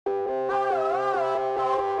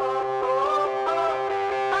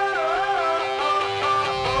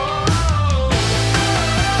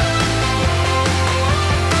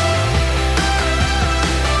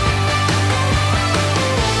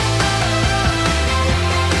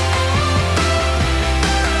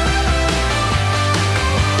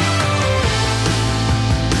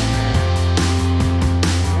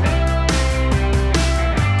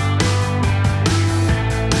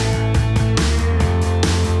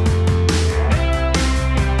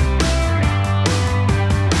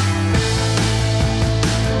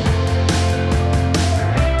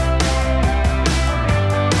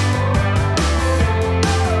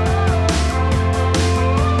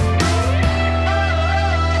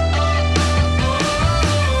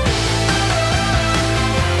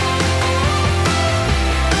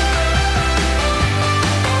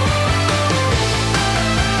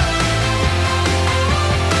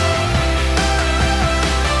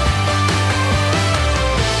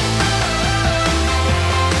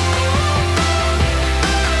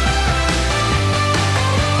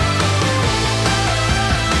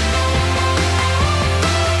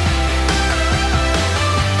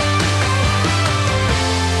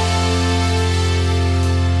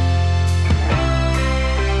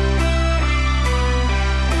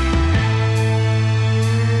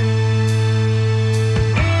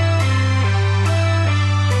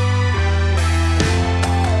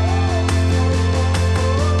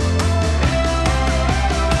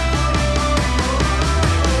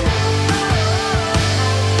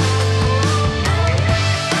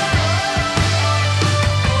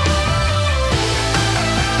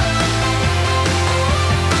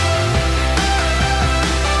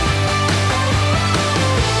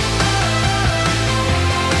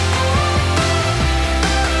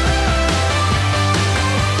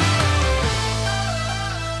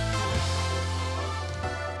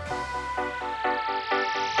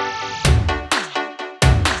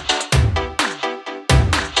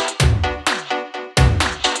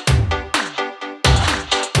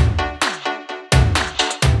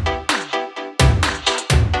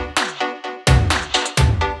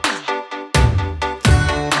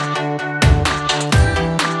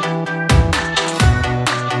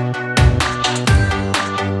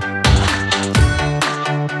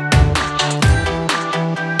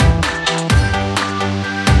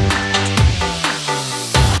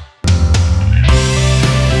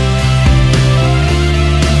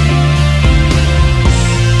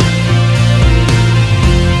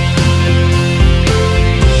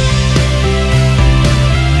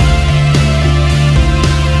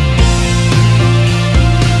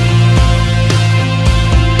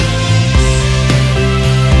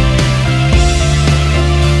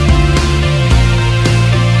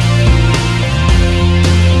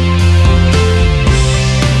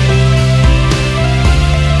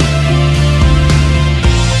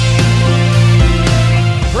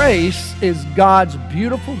is God's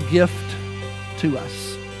beautiful gift to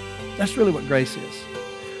us. That's really what grace is.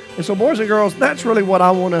 And so, boys and girls, that's really what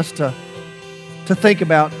I want us to think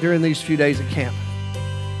about during these few days at camp.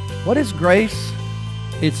 What is grace?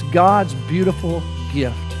 It's God's beautiful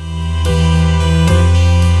gift.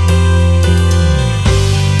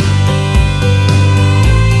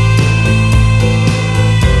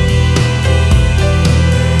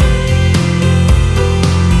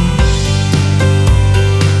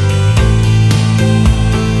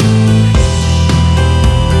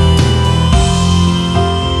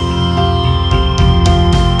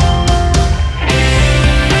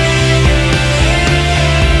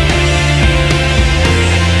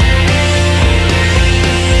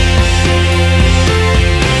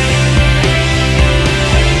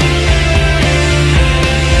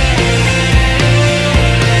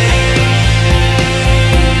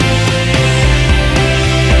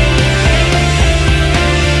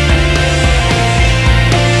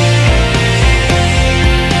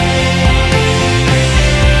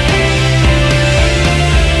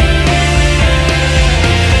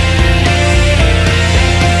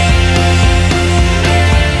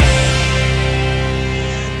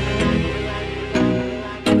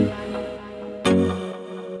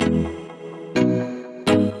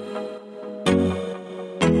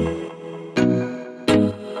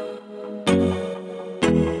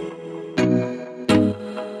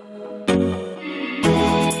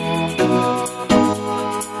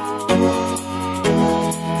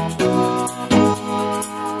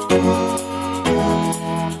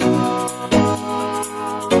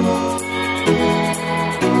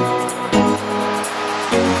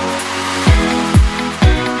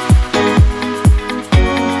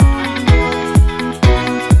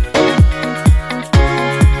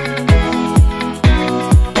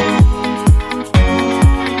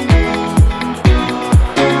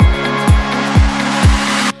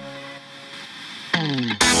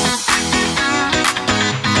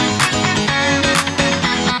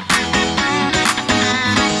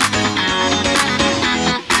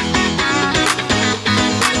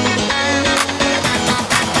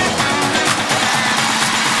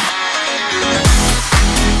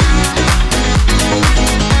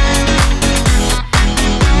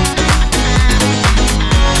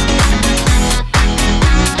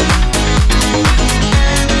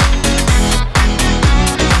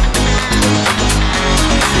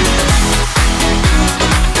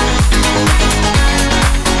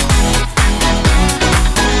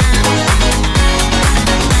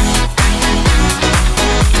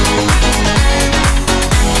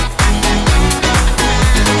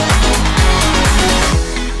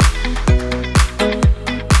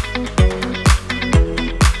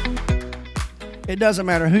 It doesn't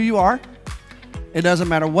matter who you are. It doesn't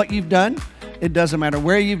matter what you've done. It doesn't matter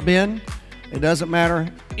where you've been. It doesn't matter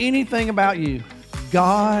anything about you.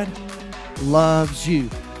 God loves you.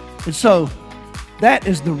 And so that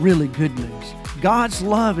is the really good news. God's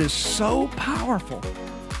love is so powerful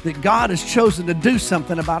that God has chosen to do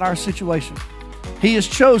something about our situation. He has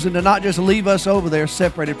chosen to not just leave us over there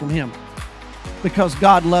separated from Him, because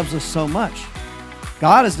God loves us so much.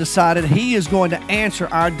 God has decided He is going to answer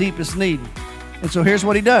our deepest need. And so here's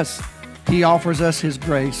what He does. He offers us His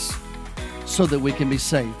grace so that we can be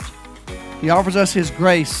saved. He offers us His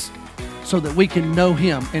grace so that we can know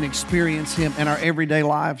Him and experience Him in our everyday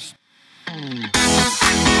lives.